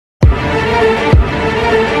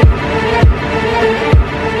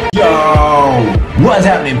What's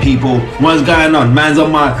happening, people? What's going on? Man's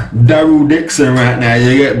on my Daryl Dixon right now,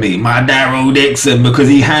 you get me? My Daryl Dixon, because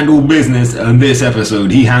he handled business on this episode.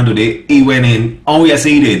 He handled it. He went in. Oh yes,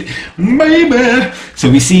 he did. Maybe. So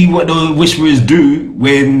we see what the Whisperers do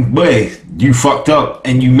when, boy, you fucked up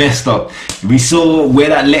and you messed up. We saw where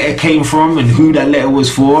that letter came from and who that letter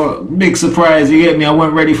was for. Big surprise, you get me? I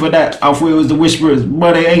wasn't ready for that. I thought it was the Whisperers,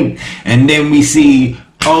 but it ain't. And then we see,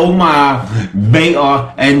 oh my,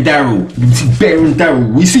 Beta and Daryl.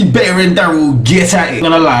 We see Beta and Daryl get at it.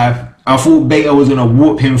 Gonna lie, I thought Beta was gonna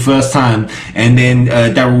whoop him first time, and then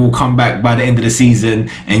Daryl will come back by the end of the season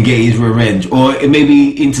and get his revenge, or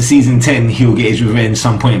maybe into season 10 he'll get his revenge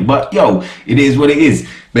some point. But yo, it is what it is.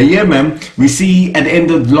 But yeah, man, we see at the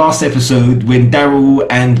end of the last episode when Daryl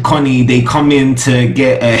and Connie, they come in to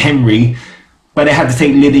get Henry. But they had to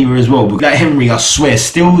take Lydia as well. But that Henry, I swear,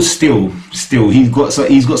 still, he's got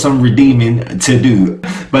some redeeming to do.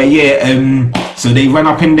 But yeah, so they ran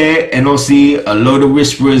up in there, and obviously a load of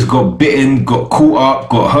Whisperers got bitten, got caught up,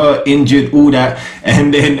 got hurt, injured, all that.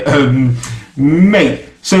 And then, mate,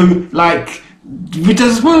 so like, which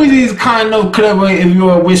I suppose is kind of clever if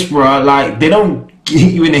you're a Whisperer. Like, they don't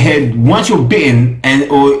hit you in the head once you're bitten, and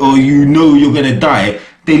or you know you're gonna die.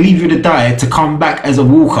 They leave you to die to come back as a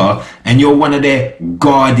walker, and you're one of their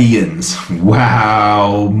guardians.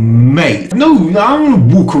 Wow, mate. No, I don't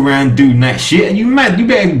wanna walk around doing that shit. Are you mad? You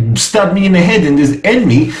better stab me in the head and just end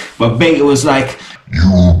me. But Beta was like,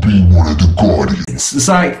 you'll be one of the guardians. It's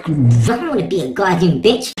like, I don't want to be a guardian,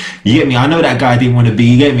 bitch. You get me? I know that guy didn't want to be.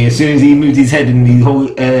 You get me? As soon as he moved his head and his whole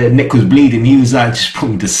neck was bleeding, he was like, just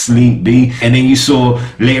put me to sleep, B. And then you saw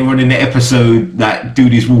later on in the episode that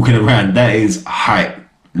dude is walking around. That is hype.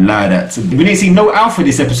 Lie that. We didn't see no Alpha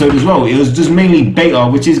this episode as well. It was just mainly Beta,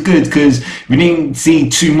 which is good because we didn't see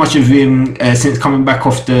too much of him since coming back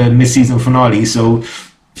off the mid-season finale. So,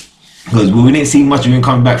 because we didn't see much of him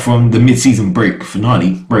coming back from the mid-season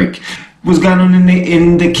finale break. What's going on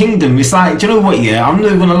in the kingdom? It's like, do you know what? Yeah, I'm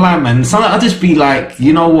not gonna lie, man. Sometimes I'll just be like,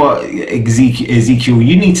 you know what, Ezekiel,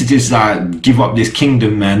 you need to just give up this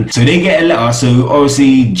kingdom, man. So they get a letter. So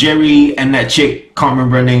obviously Jerry and that chick, can't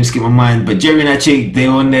remember her name, skip my mind, but Jerry and that chick, they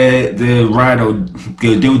on the ride, or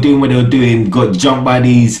they were doing what they were doing, got jumped by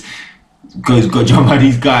these guys,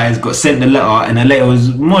 got sent the letter, and the letter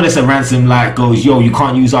was more or less a ransom, like goes, yo, you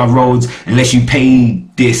can't use our roads unless you pay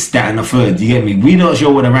this, that, and the third. You get me? We not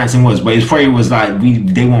sure what the ransom was, but it probably was like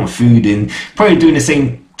they want food, and probably doing the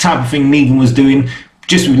same type of thing Negan was doing,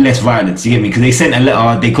 just with less violence. You get me? Because they sent a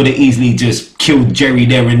letter, they could have easily just killed Jerry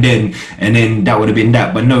there and then that would have been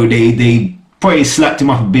that. But no, they probably slapped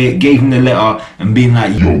him up a bit, gave him the letter, and being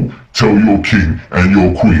like, yo, tell your king and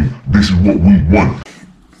your queen this is what we want.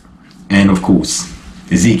 And of course,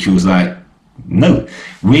 Ezekiel's like, no,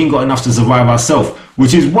 we ain't got enough to survive ourselves.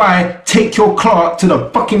 Which is why, take your Clark to the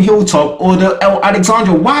fucking hilltop, or the El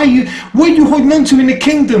Alexandria. What are you holding on to in the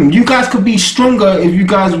kingdom? You guys could be stronger if you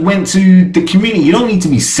guys went to the community. You don't need to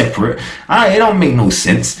be separate. It don't make no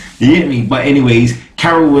sense. You get me? But anyways,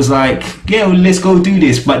 Carol was like, yeah, well, let's go do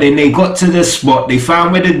this. But then they got to the spot. They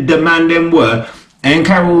found where the man them were. And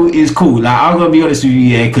Carol is cool. Like, I'm gonna be honest with you,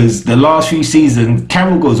 yeah, because the last few seasons,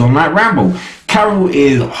 Carol goes on like Rambo. Carol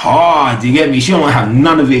is hard, you get me? She don't have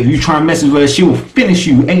none of it. If you try and mess with her, she'll finish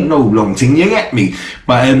you. Ain't no long thing, you get me?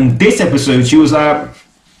 But this episode, she was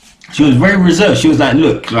very reserved. She was like,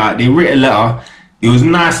 look, like, they wrote a letter. It was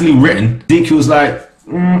nicely written. Dick was like,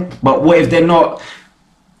 but what if they're not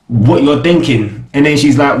what you're thinking? And then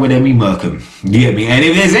she's like, well, then we murk him. You get me? And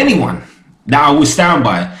if there's anyone that I would stand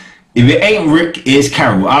by, if it ain't Rick, it's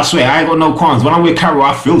Carol. I swear, I ain't got no qualms. When I'm with Carol,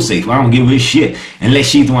 I feel safe. I don't give a shit unless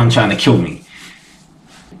she's the one trying to kill me.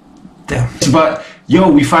 Damn. But yo,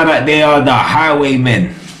 we found out they are the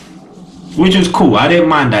Highwaymen, which was cool. I didn't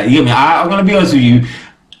mind that. You get me? I'm gonna be honest with you.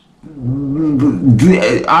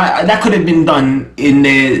 That could have been done in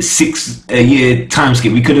the 6-year time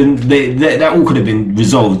skip. We couldn't. That all could have been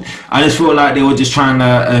resolved. I just feel like they were just trying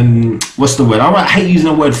to what's the word? I hate using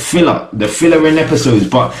the word filler. The filler in episodes,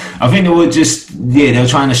 but I think they were just they were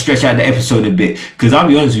trying to stretch out the episode a bit. Because I'll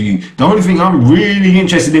be honest with you, the only thing I'm really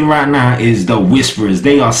interested in right now is the Whisperers.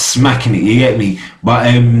 They are smacking it. You get me?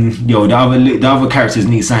 But yo, the other characters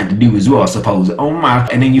need something to do as well, I suppose. Oh my!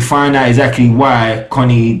 And then you find out exactly why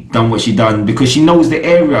Connie done what she done, because she knows the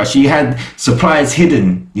area. She had supplies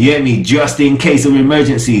hidden, you get me, just in case of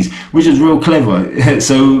emergencies, which is real clever.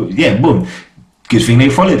 So yeah, boom. Good thing they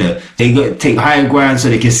followed her. They got take higher ground so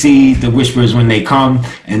they can see the Whisperers when they come,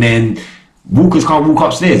 and then walkers can't walk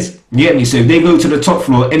upstairs. You get me? So if they go to the top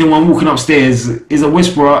floor, anyone walking upstairs is a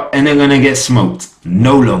Whisperer, and they're gonna get smoked.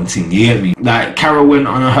 No long thing. You get me? Like Carol went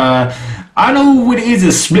on her. I know what it is,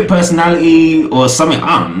 a split personality or something.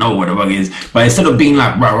 I don't know what the fuck it is. But instead of being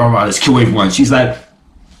like, rah, rah, rah, let's kill everyone, she's like,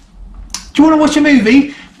 do you want to watch a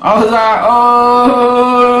movie? I was like,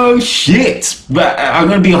 oh shit. But I'm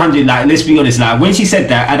gonna be 100. Like, let's be honest. Like, when she said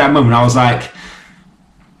that at that moment, I was like,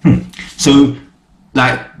 So,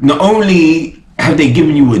 like, not only have they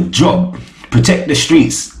given you a job, protect the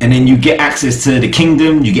streets, and then you get access to the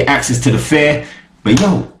kingdom, you get access to the fair, but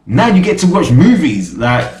yo, now you get to watch movies.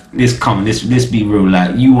 Like, let's be real.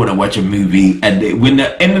 Like, you want to watch a movie, and when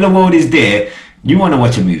the end of the world is there, you want to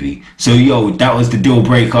watch a movie. So, yo, that was the deal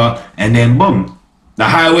breaker, and then boom. The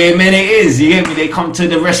highwaymen it is, you get me? They come to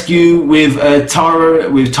the rescue with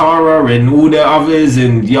Tara and all the others,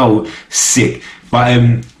 and yo, sick.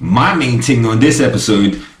 But my main thing on this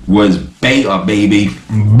episode was Beta, baby.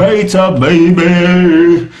 Beta,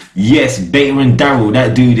 baby. Yes, Beta and Daryl.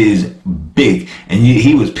 That dude is big, and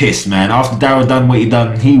he was pissed, man. After Daryl done what he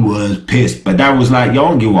done, he was pissed. But Daryl was like, yo, I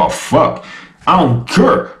don't give a fuck. I don't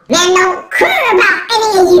care. I don't care about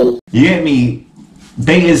any of you. You get me?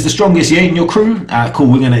 Beta's the strongest, yeah, in your crew? Alright,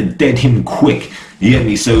 cool, we're gonna dead him quick. You get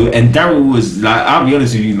me? So, and Daryl was like, I'll be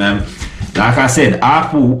honest with you, man. Like I said,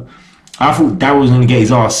 I thought Daryl was gonna get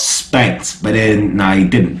his ass spanked, but then, nah, he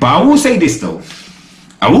didn't. But I will say this, though.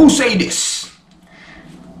 I will say this.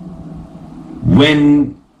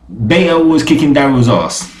 When Beta was kicking Daryl's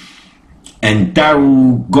ass, and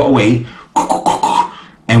Daryl got away,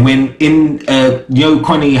 and when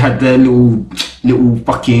Connie had the little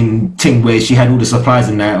fucking thing where she had all the supplies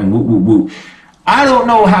and that, and woo. I don't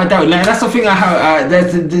know how that. Like, that's the thing I have.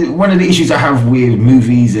 That's one of the issues I have with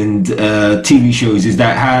movies and TV shows is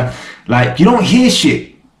that how, like, you don't hear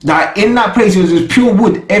shit. Like, in that place, it was just pure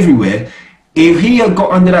wood everywhere. If he had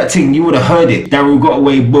got under that thing, you would have heard it. Daryl got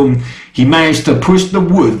away. Boom. He managed to push the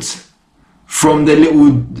woods from the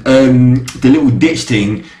little ditch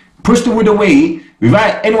thing. Push the wood away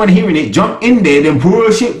without anyone hearing it, jump in there, then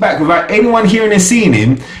push it back without anyone hearing and seeing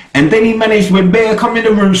him, and then he managed, when Bear come in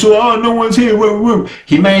the room, so, oh, no one's here, woo,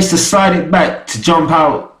 he managed to slide it back to jump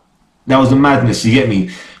out. That was the madness, you get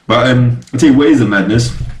me? But I'll tell you what is the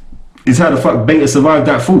madness, is how the fuck Beta survived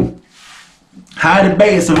that fall. How did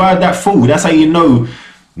Beta survive that fall? That's how you know,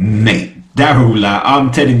 mate, Daryl, like,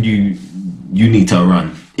 I'm telling you, you need to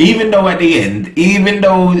run. Even though at the end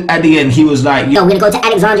he was like, yo, we're gonna go to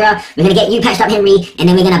Alexandria, we're gonna get you patched up, Henry, and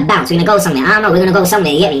then we're gonna bounce, we're gonna go somewhere. I don't know, we're gonna go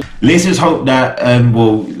somewhere, you get me? Let's just hope that,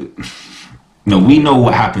 well, no, we know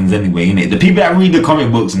what happens anyway, innit? The people that read the comic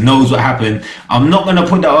books knows what happened. I'm not gonna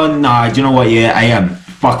put that on, nah, do you know what, yeah, I am.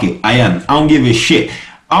 Fuck it, I am. I don't give a shit.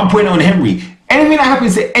 I'm putting it on Henry. Anything that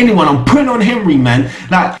happens to anyone, I'm putting on Henry, man.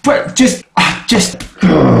 Like, but just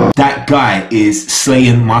that guy is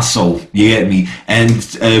slaying my soul. You get me? And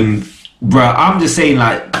bruh, I'm just saying,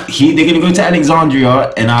 like, they're gonna go to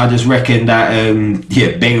Alexandria, and I just reckon that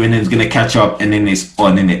yeah, Beta and them's gonna catch up, and then it's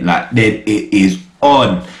on, innit? Like, then it is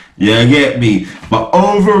on. You get me? But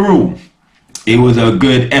overall, it was a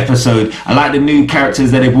good episode. I like the new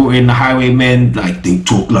characters that they brought in, the Highwaymen. Like, they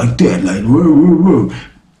talk like that, like whoa, whoa, whoa.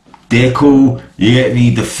 They're cool, you get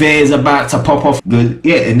me? The fair's about to pop off.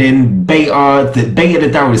 Yeah, and then Beta the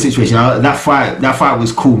Daryl situation. That fight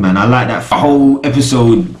was cool, man. I like that. The whole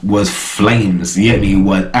episode was flames. You get me? It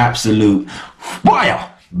was absolute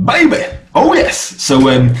fire, baby. Oh yes. So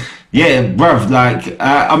yeah, bruv. Like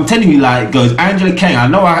I'm telling you, like, goes Angela Kang. I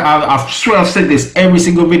know I swear I've said this every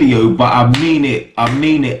single video, but I mean it. I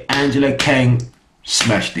mean it. Angela Kang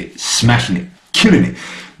smashed it, smashing it, killing it.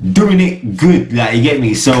 Doing it good, like, you get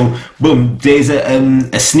me? So boom, there's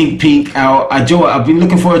a sneak peek out. I've been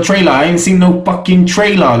looking for a trailer. I ain't seen no fucking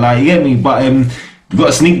trailer, like, you get me? But we got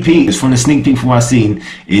a sneak peek. It's from the sneak peek from what I've seen.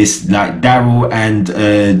 It's like Daryl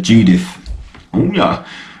and Judith. Oh yeah,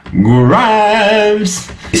 Grimes.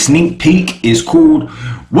 The sneak peek is called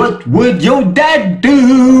 "What Would Your Dad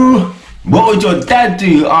Do?" What would your dad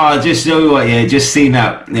do? Just show you what, yeah, just seen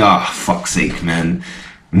that. Fuck's sake, man.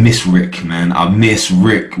 Miss Rick, man. I miss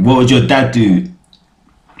Rick. What would your dad do?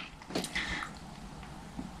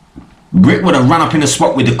 Rick would have run up in the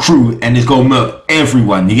spot with the crew and just go murk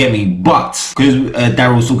everyone, you get me? But because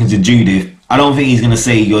Daryl's talking to Judith, I don't think he's gonna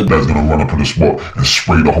say your dad's gonna run up in the spot and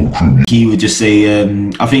spray the whole crew. He would just say, I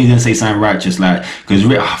think he's gonna say something righteous, like, because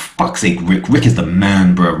Rick, fuck's sake, Rick is the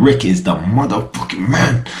man, bro. Rick is the motherfucking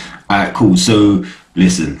man. Alright, cool. So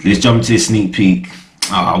listen, let's jump to this sneak peek.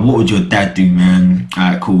 What would your dad do, man?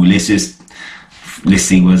 Alright, cool. Let's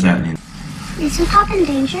see what's happening. Isn't Pop in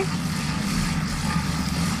danger?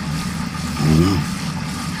 I don't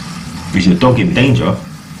know. Is your dog in danger?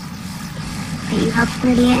 But you helped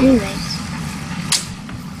Lydia anyways.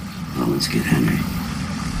 Well, let's get Henry.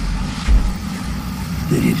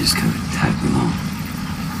 Lydia just kind of tagged along.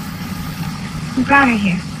 You brought her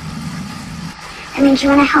here. That means you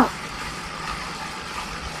want to help.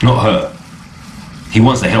 Not her. He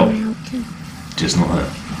wants to help. I want to help too. Just not her.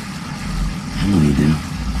 I know you do.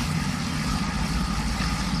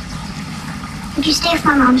 Would you stay if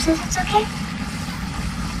my mom says it's okay?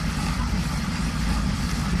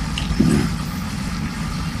 No.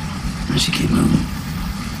 I should keep moving.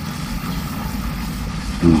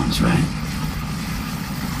 Your mom's right.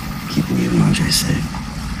 Keeping you and RJ safe.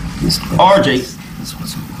 This club, RJ. that's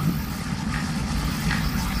what's important.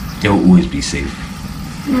 They'll always be safe.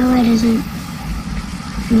 No, it isn't.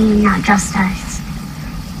 I mean, not just us.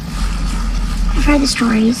 I've heard the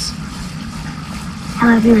stories.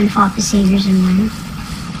 How everyone fought the saviors and won.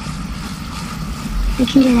 We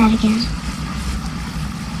can do that again.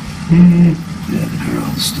 You haven't heard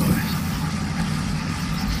all the stories.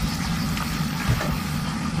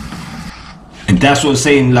 And that's what I'm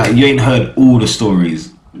saying, like, you ain't heard all the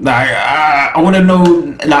stories. Like, I want to know,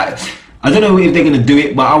 like, I don't know if they're going to do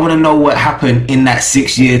it, but I want to know what happened in that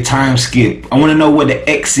 6-year time skip. I want to know what the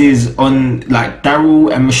X is on, like,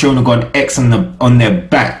 Daryl and Michonne have got X on their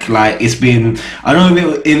back. Like, it's been, I don't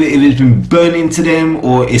know if it's been burned into them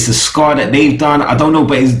or it's a scar that they've done. I don't know,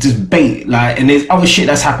 but it's just bait. Like, and there's other shit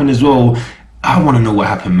that's happened as well. I want to know what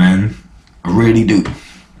happened, man. I really do.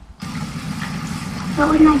 What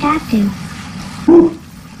would my dad do? Woo.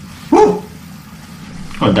 Woo.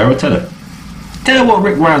 Oh, Daryl, tell her. Tell her what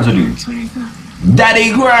Rick Grimes will do. That's what I thought.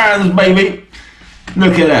 Daddy Grimes, baby.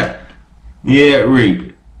 Look at that. Yeah,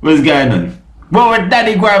 Rick. What's going on? What would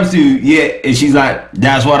Daddy Grimes do? Yeah, and she's like,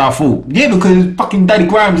 that's what I thought. Yeah, because fucking Daddy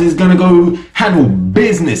Grimes is gonna go handle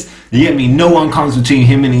business. You get me? No one comes between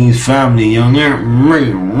him and his family. Young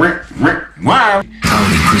wow.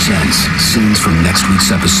 Comedy presents scenes from next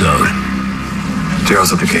week's episode.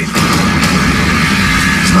 Daryl's at the gate.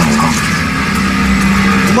 He's not alone.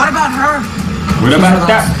 What about her? What about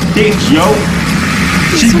that bitch, yo?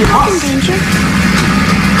 She's in with us. danger.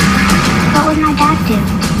 What would my dad do?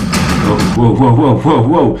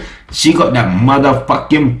 Whoa. She got that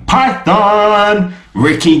motherfucking python.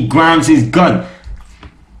 Ricky Grimes' gun.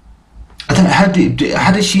 I don't know,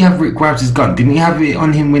 how did she have Rick Grimes' gun? Didn't he have it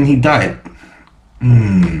on him when he died?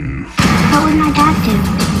 What would my dad do?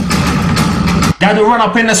 Dad'll run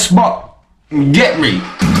up in the spot. Get me.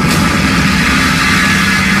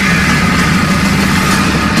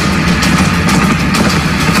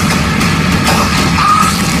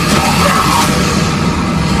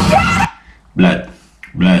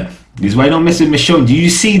 Blood. This is why I don't mess with Michonne. Do you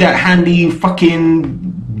see that handy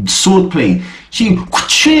fucking swordplay? She's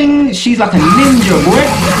like a ninja, boy.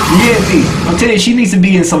 Yeah, me. I'm telling you, she needs to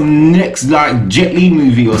be in some next like Jet Li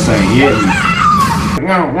movie or something. Yeah.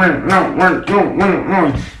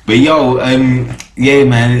 But yo, yeah,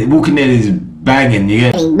 man, Walking Dead is banging.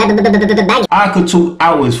 Yeah. I could talk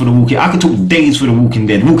hours for the Walking. I could talk days for the Walking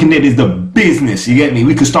Dead. Walking Dead is the business. You get me?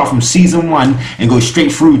 We could start from season 1 and go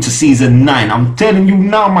straight through to season 9. I'm telling you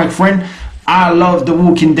now, my friend. I love the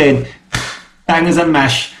Walking Dead. Bangers and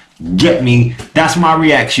mash. Get me? That's my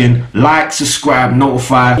reaction. Like, subscribe,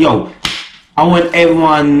 notify. Yo, I want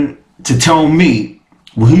everyone to tell me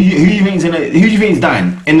who you think is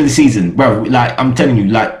dying end of the season, bro. Like, I'm telling you,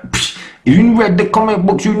 like, if you read the comic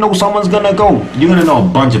books, you know someone's gonna go. You're gonna know a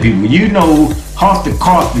bunch of people. You know half the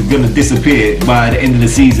cast is gonna disappear by the end of the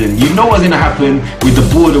season. You know what's gonna happen with the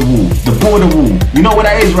border rule. The border rule. You know what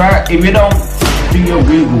that is, right? If you don't, do your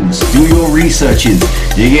Googles, do your researches.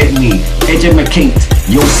 You get me? Educate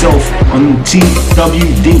yourself on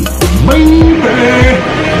TWD, baby.